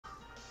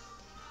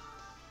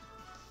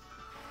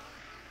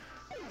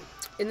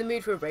In the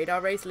mood for a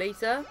radar race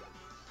later?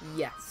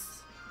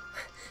 Yes.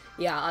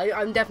 Yeah,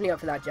 I'm definitely up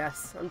for that,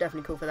 Jess. I'm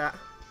definitely cool for that.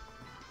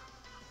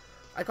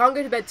 I can't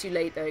go to bed too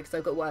late though, because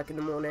I've got work in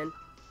the morning.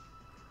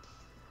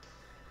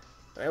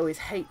 I always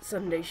hate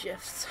Sunday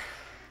shifts.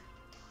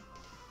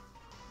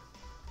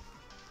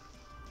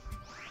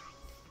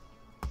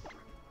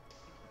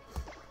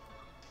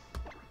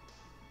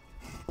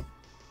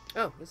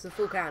 Oh, it's a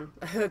full can.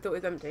 I thought it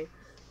was empty.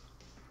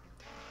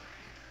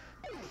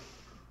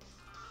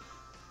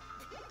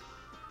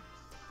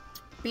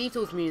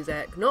 Beatles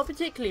music. Not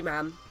particularly,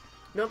 man.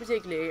 Not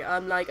particularly.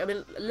 I'm a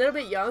little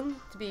bit young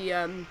to be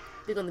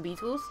big on the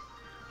Beatles.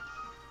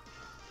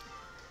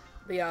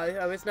 But yeah,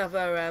 I was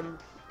never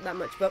that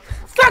much. But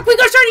fuck, we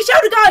got a shiny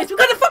Shellder, guys! We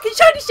got a fucking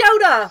shiny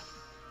Shellder!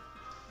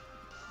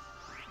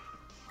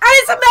 And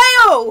it's a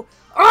male!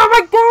 Oh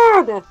my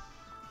god!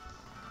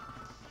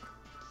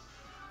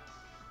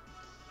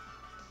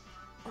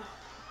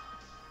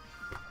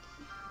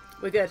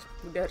 We're good.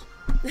 We're good.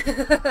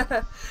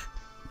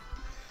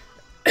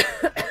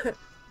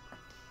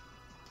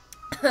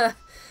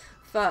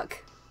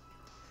 Fuck.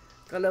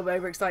 Got a little bit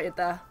overexcited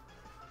there.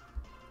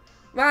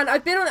 Man,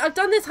 I've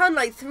done this hunt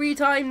like 3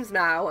 times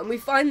now, and we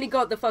finally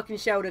got the fucking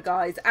Shellder,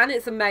 guys. And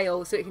it's a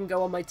male, so it can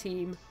go on my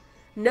team.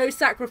 No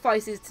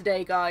sacrifices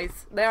today,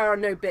 guys. There are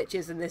no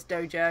bitches in this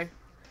dojo.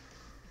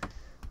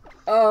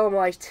 Oh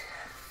my...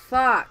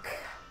 fuck.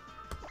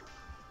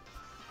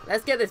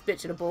 Let's get this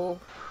bitch in a ball.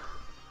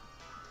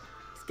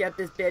 Let's get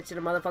this bitch in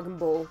a motherfucking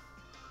ball.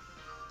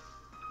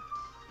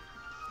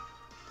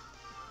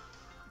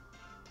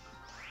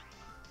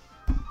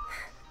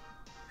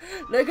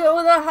 Look at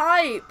all the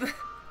hype!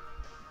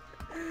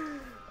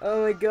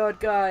 Oh my god,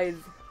 guys.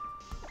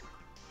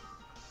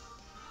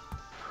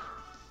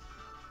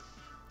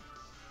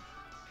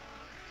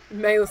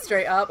 Male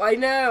straight up. I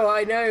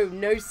know.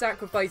 No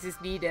sacrifices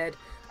needed.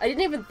 I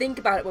didn't even think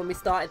about it when we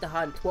started the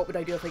hunt. What would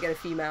I do if I get a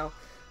female?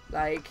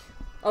 Like,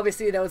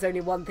 obviously there was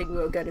only one thing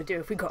we were going to do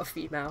if we got a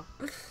female.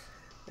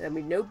 Then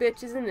we no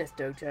bitches in this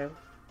dojo.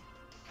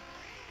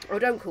 Oh,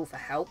 don't call for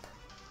help.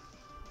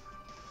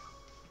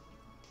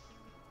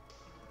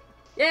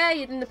 Yeah,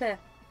 you didn't appear.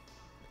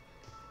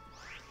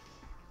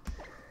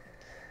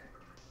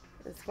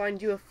 Let's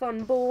find you a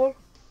fun ball.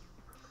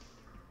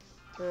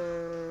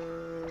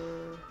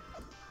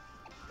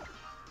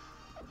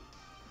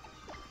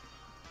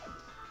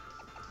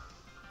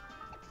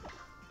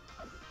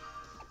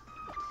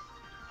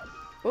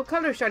 What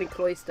colour is Shiny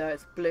Cloyster?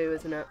 It's blue,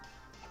 isn't it?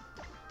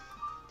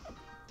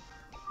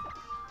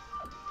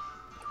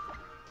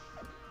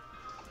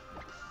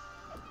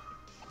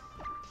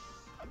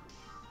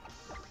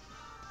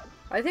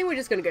 I think we're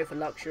just going to go for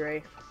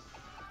luxury.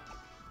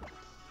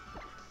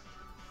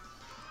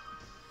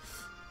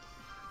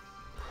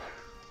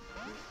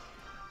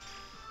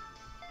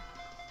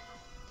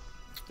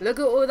 Look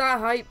at all that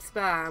hype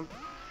spam.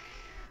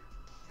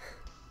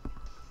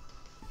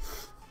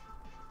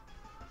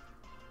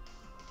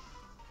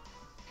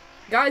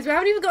 Guys, we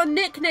haven't even got a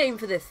nickname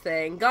for this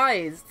thing.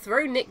 Guys,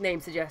 throw nickname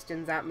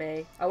suggestions at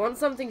me. I want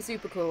something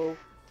super cool.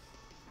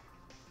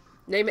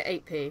 Name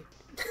it 8p.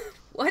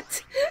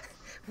 What?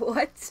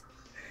 What?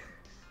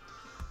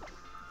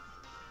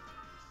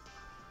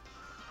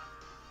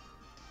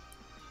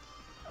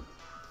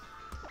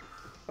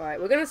 Right,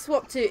 we're going to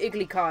swap to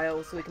Iggly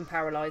Kyle so we can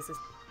paralyze this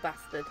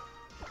bastard.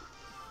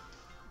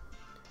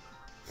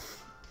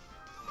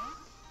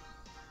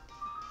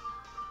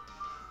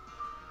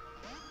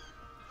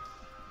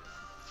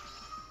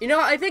 You know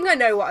what? I think I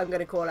know what I'm going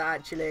to call it,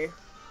 actually.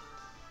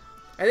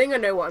 I think I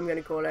know what I'm going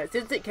to call it.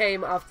 Since it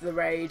came after the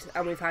raid,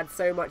 and we've had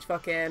so much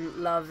fucking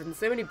love and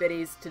so many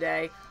biddies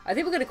today, I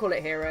think we're going to call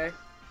it Hero.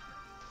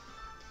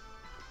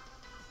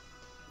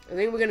 I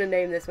think we're going to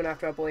name this one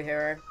after our boy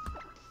Hero.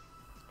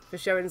 For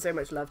showing so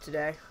much love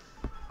today.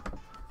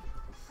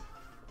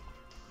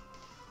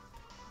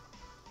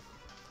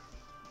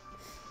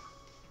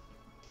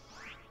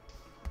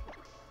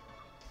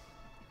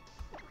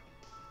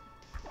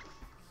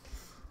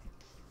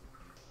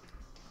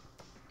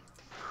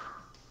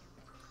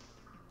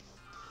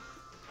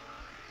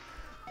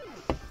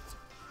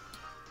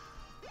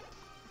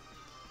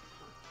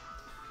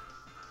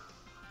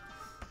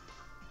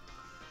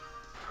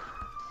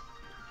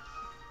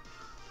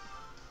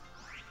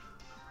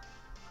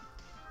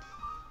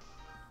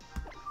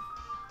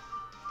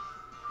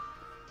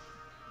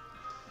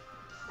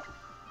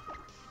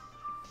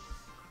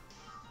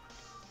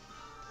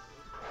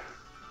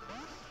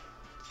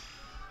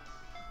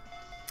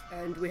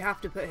 And we have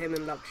to put him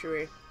in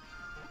luxury.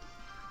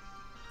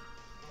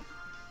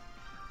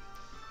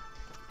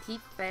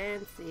 Keep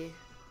fancy.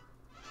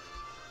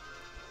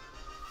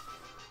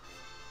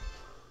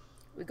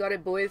 We got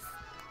it, boys.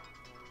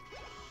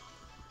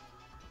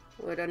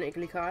 Well done,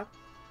 Iggly Kyle.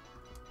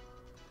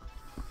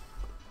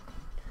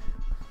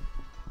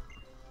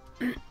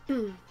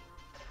 Yay!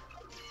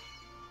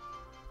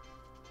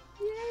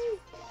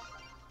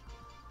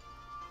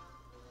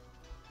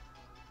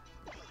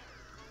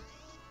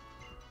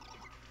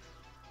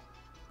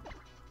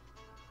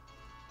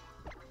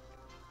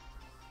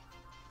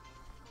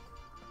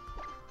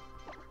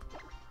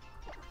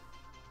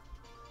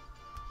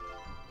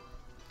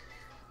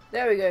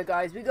 There we go,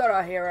 guys. We got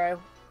our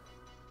hero.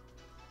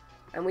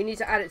 And we need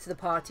to add it to the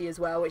party as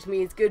well, which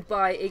means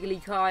goodbye,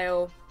 Iggly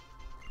Kyle.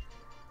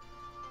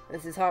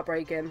 This is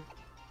heartbreaking.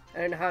 I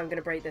don't know how I'm going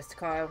to break this to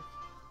Kyle.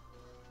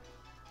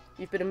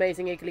 You've been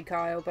amazing, Iggly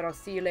Kyle, but I'll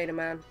see you later,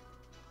 man.